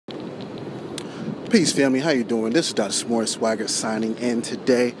Peace, family. How you doing? This is Dr. Samori Swygert signing in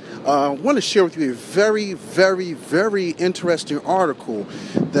today. I want to share with you a very, very, very interesting article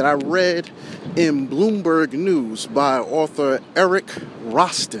that I read in Bloomberg News by author Eric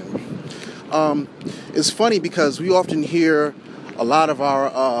Roston. It's funny because we often hear a lot of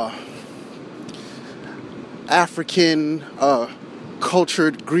our African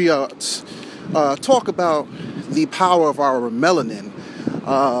cultured griots talk about the power of our melanin.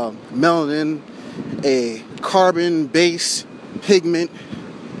 Melanin, a carbon-based pigment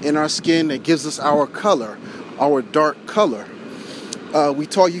in our skin that gives us our color, our dark color.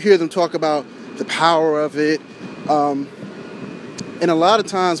 You hear them talk about the power of it, and a lot of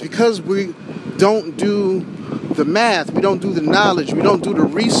times because we don't do the math, we don't do the knowledge, we don't do the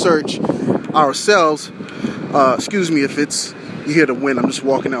research ourselves. Excuse me if you hear the wind. I'm just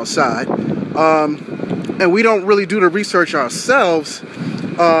walking outside, and we don't really do the research ourselves.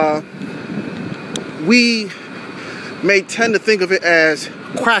 We may tend to think of it as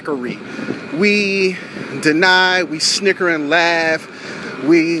quackery. We deny, we snicker and laugh.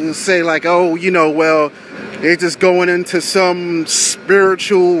 We say like, oh, well, they're just going into some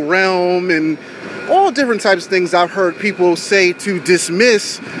spiritual realm and all different types of things I've heard people say to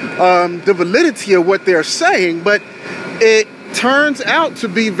dismiss the validity of what they're saying, but it turns out to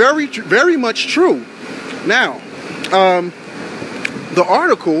be very, very much true. Now, the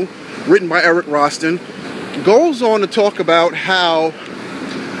article written by Eric Roston goes on to talk about how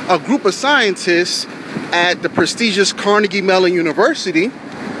a group of scientists at the prestigious Carnegie Mellon University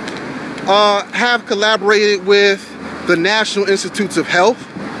have collaborated with the National Institutes of Health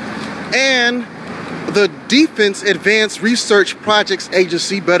and the Defense Advanced Research Projects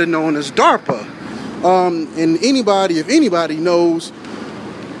Agency, better known as DARPA. And if anybody knows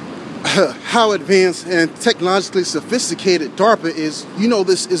how advanced and technologically sophisticated DARPA is,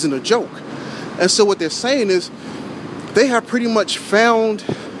 this isn't a joke. And so what they're saying is they have pretty much found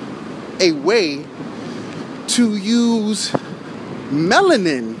a way to use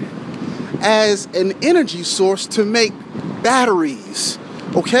melanin as an energy source to make batteries.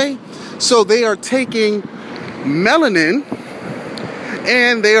 Okay? So they are taking melanin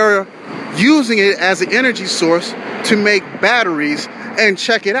and they are using it as an energy source to make batteries, and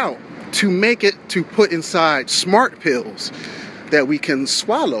check it out, to make it to put inside smart pills that we can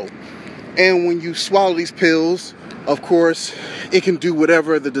swallow. And when you swallow these pills, of course, it can do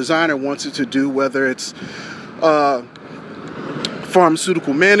whatever the designer wants it to do, whether it's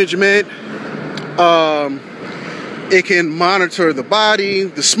pharmaceutical management, it can monitor the body,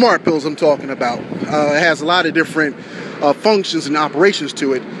 the smart pills I'm talking about. It has a lot of different functions and operations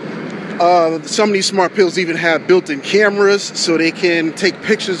to it. Some of these smart pills even have built-in cameras so they can take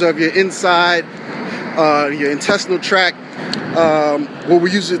pictures of your inside, your intestinal tract. What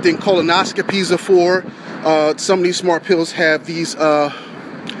we usually think colonoscopies are for. Some of these smart pills have these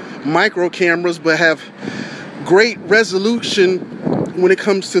micro cameras, but have great resolution when it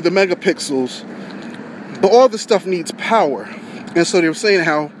comes to the megapixels. But all this stuff needs power. And so they were saying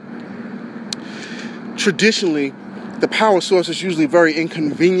how traditionally the power source is usually very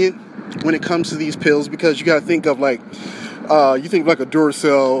inconvenient when it comes to these pills, because you got to think of a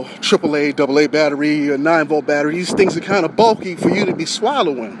Duracell AAA, AA battery, a 9-volt battery. These things are kind of bulky for you to be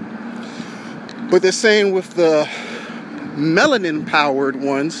swallowing. But they're saying with the melanin-powered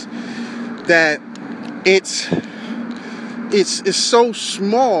ones that it's so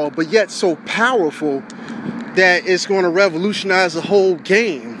small but yet so powerful that it's going to revolutionize the whole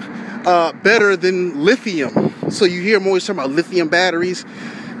game, better than lithium. So you hear them always talking about lithium batteries.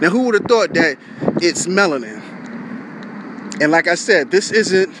 Now, who would have thought that it's melanin? And like I said, this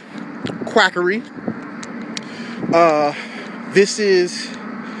isn't quackery. This is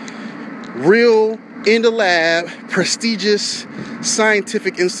real, in the lab, prestigious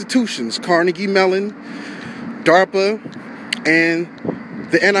scientific institutions. Carnegie Mellon, DARPA, and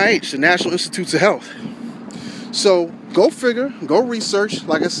the NIH, the National Institutes of Health. So go figure, go research.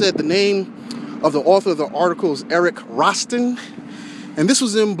 Like I said, the name of the author of the article is Eric Roston. And this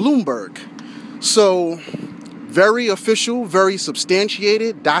was in Bloomberg. So very official, very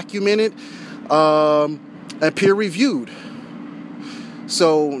substantiated, documented, and peer-reviewed.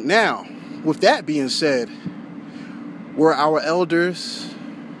 So now, with that being said, were our elders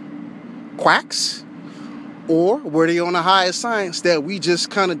quacks? Or were they on a higher science that we just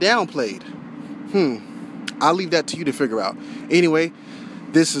kind of downplayed? I'll leave that to you to figure out. Anyway,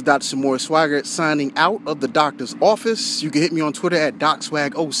 this is Dr. Samori Swygert signing out of the doctor's office. You can hit me on Twitter at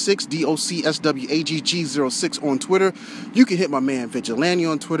DocSwag06, DOCSWAGG06 on Twitter. You can hit my man Vigilante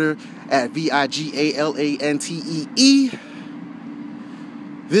on Twitter at VIGALANTEE.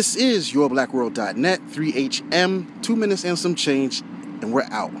 This is yourblackworld.net, 3HM, 2 minutes and some change, and we're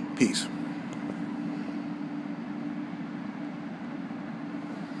out. Peace.